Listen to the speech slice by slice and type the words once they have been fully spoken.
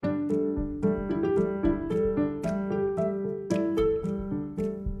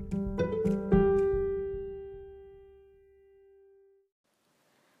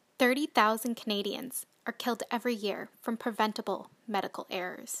30,000 Canadians are killed every year from preventable medical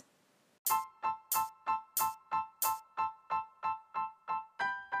errors.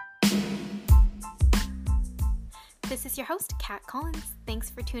 This is your host, Kat Collins. Thanks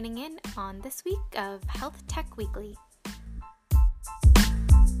for tuning in on this week of Health Tech Weekly.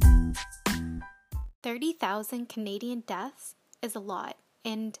 30,000 Canadian deaths is a lot,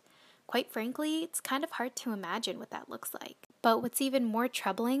 and quite frankly, it's kind of hard to imagine what that looks like. But what's even more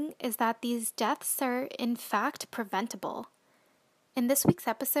troubling is that these deaths are in fact preventable. In this week's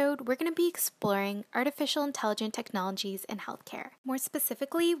episode, we're going to be exploring artificial intelligent technologies in healthcare. More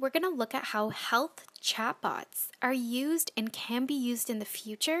specifically, we're going to look at how health chatbots are used and can be used in the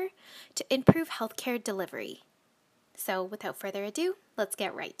future to improve healthcare delivery. So without further ado, let's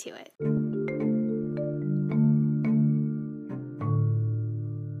get right to it.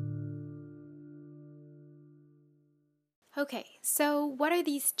 Okay, so what are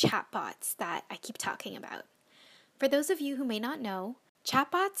these chatbots that I keep talking about? For those of you who may not know,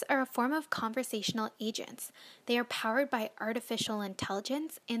 chatbots are a form of conversational agents. They are powered by artificial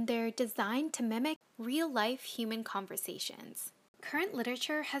intelligence and they're designed to mimic real-life human conversations. Current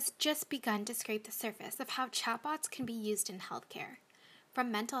literature has just begun to scrape the surface of how chatbots can be used in healthcare.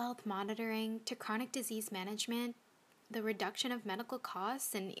 From mental health monitoring to chronic disease management, the reduction of medical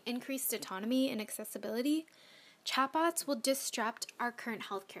costs, and increased autonomy and accessibility, chatbots will disrupt our current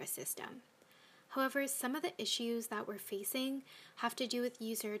healthcare system. However, some of the issues that we're facing have to do with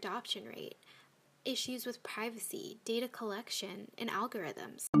user adoption rate, issues with privacy, data collection, and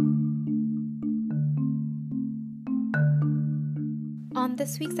algorithms. On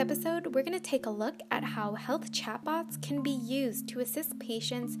this week's episode, we're going to take a look at how health chatbots can be used to assist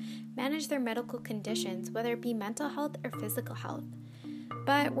patients manage their medical conditions, whether it be mental health or physical health.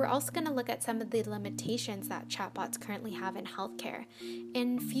 But we're also going to look at some of the limitations that chatbots currently have in healthcare,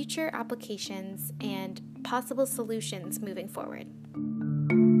 in future applications, and possible solutions moving forward.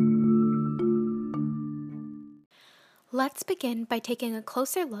 Let's begin by taking a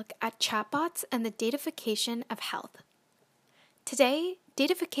closer look at chatbots and the datafication of health. Today,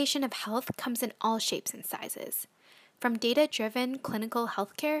 datafication of health comes in all shapes and sizes. From data-driven clinical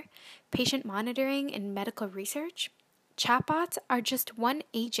healthcare, patient monitoring, and medical research, chatbots are just one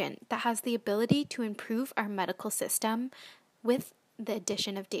agent that has the ability to improve our medical system with the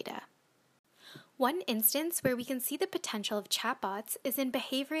addition of data. One instance where we can see the potential of chatbots is in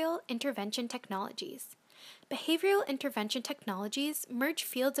behavioral intervention technologies. Behavioral intervention technologies merge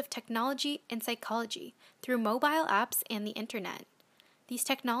fields of technology and psychology through mobile apps and the internet. These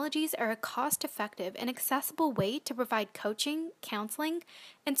technologies are a cost-effective and accessible way to provide coaching, counseling,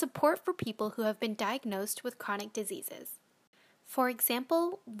 and support for people who have been diagnosed with chronic diseases. For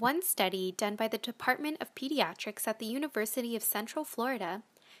example, one study done by the Department of Pediatrics at the University of Central Florida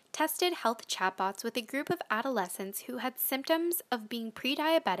tested health chatbots with a group of adolescents who had symptoms of being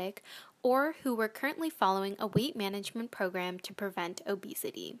pre-diabetic or who were currently following a weight management program to prevent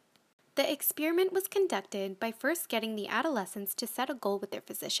obesity. The experiment was conducted by first getting the adolescents to set a goal with their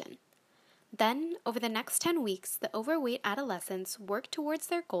physician. Then, over the next 10 weeks, the overweight adolescents worked towards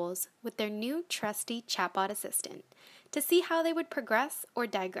their goals with their new trusty chatbot assistant to see how they would progress or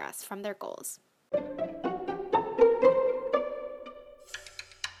digress from their goals.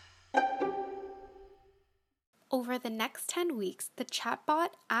 Over the next 10 weeks, the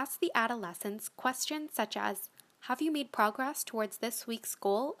chatbot asked the adolescents questions such as, "Have you made progress towards this week's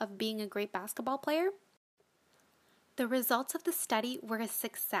goal of being a great basketball player?" The results of the study were a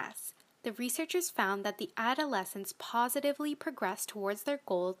success. The researchers found that the adolescents positively progressed towards their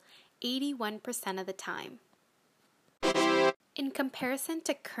goals 81% of the time. In comparison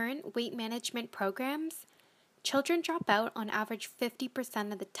to current weight management programs, children drop out on average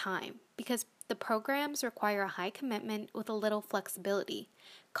 50% of the time because the programs require a high commitment with a little flexibility,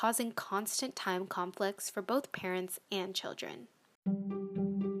 causing constant time conflicts for both parents and children.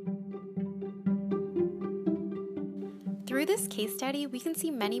 Through this case study, we can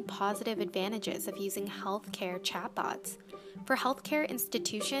see many positive advantages of using healthcare chatbots. For healthcare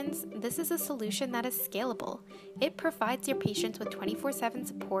institutions, this is a solution that is scalable. It provides your patients with 24/7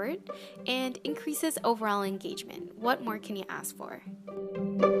 support and increases overall engagement. What more can you ask for?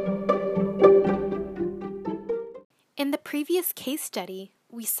 In the previous case study,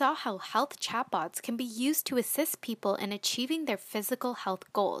 we saw how health chatbots can be used to assist people in achieving their physical health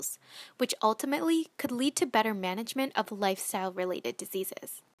goals, which ultimately could lead to better management of lifestyle-related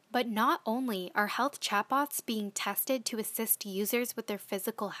diseases. But not only are health chatbots being tested to assist users with their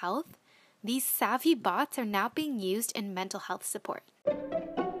physical health, these savvy bots are now being used in mental health support.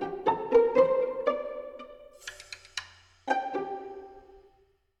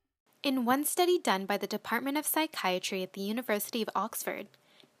 In one study done by the Department of Psychiatry at the University of Oxford,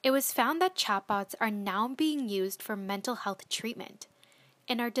 it was found that chatbots are now being used for mental health treatment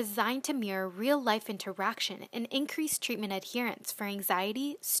and are designed to mirror real-life interaction and increase treatment adherence for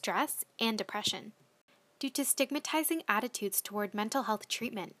anxiety, stress, and depression. Due to stigmatizing attitudes toward mental health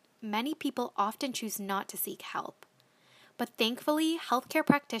treatment, many people often choose not to seek help. But thankfully, healthcare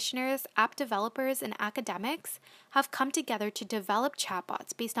practitioners, app developers, and academics have come together to develop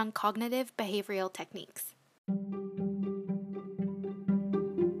chatbots based on cognitive behavioral techniques.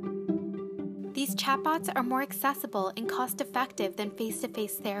 These chatbots are more accessible and cost-effective than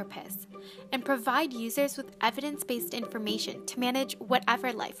face-to-face therapists and provide users with evidence-based information to manage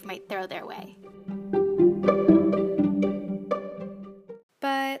whatever life might throw their way.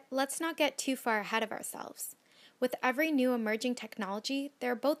 But let's not get too far ahead of ourselves. With every new emerging technology,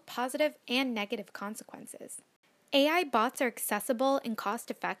 there are both positive and negative consequences. AI bots are accessible and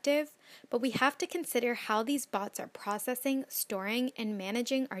cost-effective, but we have to consider how these bots are processing, storing, and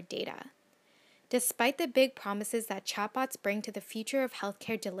managing our data. Despite the big promises that chatbots bring to the future of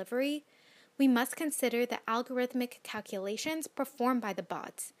healthcare delivery, we must consider the algorithmic calculations performed by the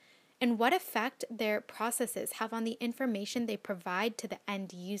bots and what effect their processes have on the information they provide to the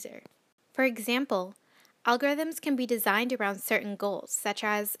end user. For example, algorithms can be designed around certain goals, such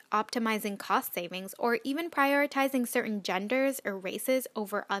as optimizing cost savings or even prioritizing certain genders or races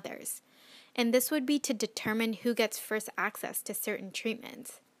over others. And this would be to determine who gets first access to certain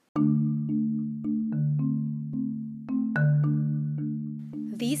treatments.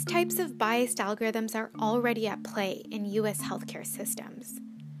 These types of biased algorithms are already at play in U.S. healthcare systems.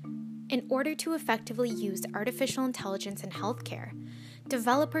 In order to effectively use artificial intelligence in healthcare,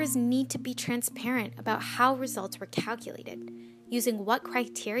 developers need to be transparent about how results were calculated, using what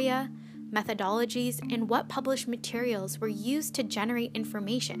criteria, methodologies, and what published materials were used to generate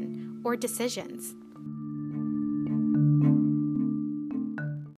information or decisions.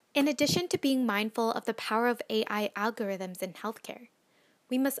 In addition to being mindful of the power of AI algorithms in healthcare,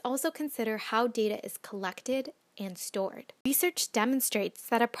 we must also consider how data is collected and stored. Research demonstrates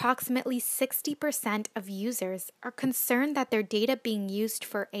that approximately 60% of users are concerned that their data being used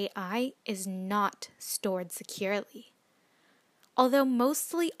for AI is not stored securely. Although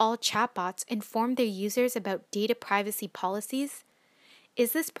mostly all chatbots inform their users about data privacy policies,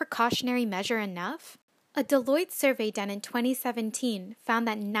 is this precautionary measure enough? A Deloitte survey done in 2017 found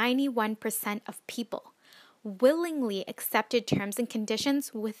that 91% of people willingly accepted terms and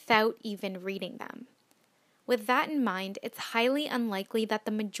conditions without even reading them. With that in mind, it's highly unlikely that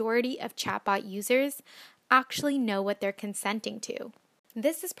the majority of chatbot users actually know what they're consenting to.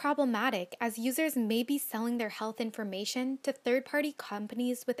 This is problematic as users may be selling their health information to third-party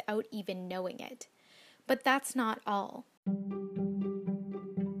companies without even knowing it. But that's not all.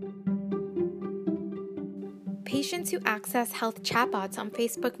 Patients who access health chatbots on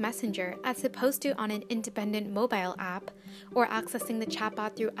Facebook Messenger as opposed to on an independent mobile app or accessing the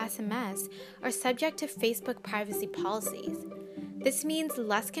chatbot through SMS are subject to Facebook privacy policies. This means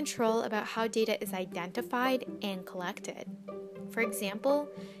less control about how data is identified and collected. For example,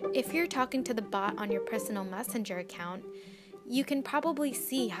 if you're talking to the bot on your personal Messenger account, you can probably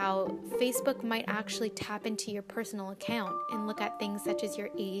see how Facebook might actually tap into your personal account and look at things such as your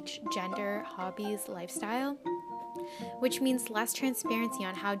age, gender, hobbies, lifestyle, which means less transparency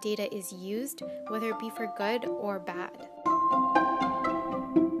on how data is used, whether it be for good or bad.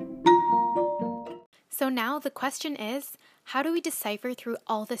 So now the question is, how do we decipher through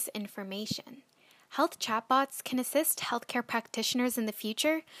all this information? Health chatbots can assist healthcare practitioners in the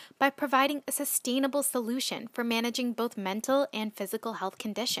future by providing a sustainable solution for managing both mental and physical health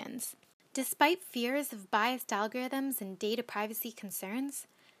conditions. Despite fears of biased algorithms and data privacy concerns,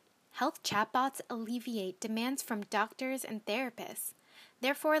 health chatbots alleviate demands from doctors and therapists,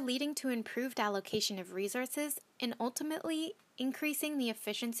 therefore leading to improved allocation of resources and ultimately increasing the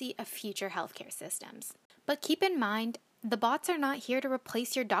efficiency of future healthcare systems. But keep in mind, the bots are not here to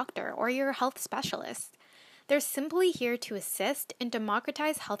replace your doctor or your health specialist. They're simply here to assist and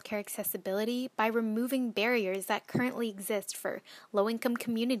democratize healthcare accessibility by removing barriers that currently exist for low-income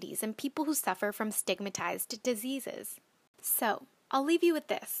communities and people who suffer from stigmatized diseases. So, I'll leave you with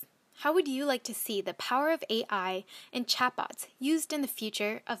this. How would you like to see the power of AI and chatbots used in the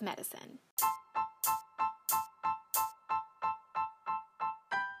future of medicine?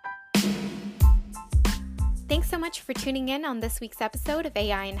 Thanks so much for tuning in on this week's episode of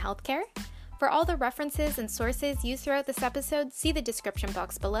AI in Healthcare. For all the references and sources used throughout this episode, see the description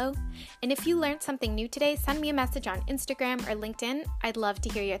box below. And if you learned something new today, send me a message on Instagram or LinkedIn. I'd love to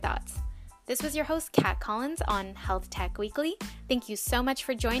hear your thoughts. This was your host, Kat Collins, on Health Tech Weekly. Thank you so much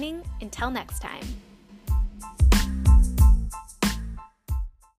for joining. Until next time.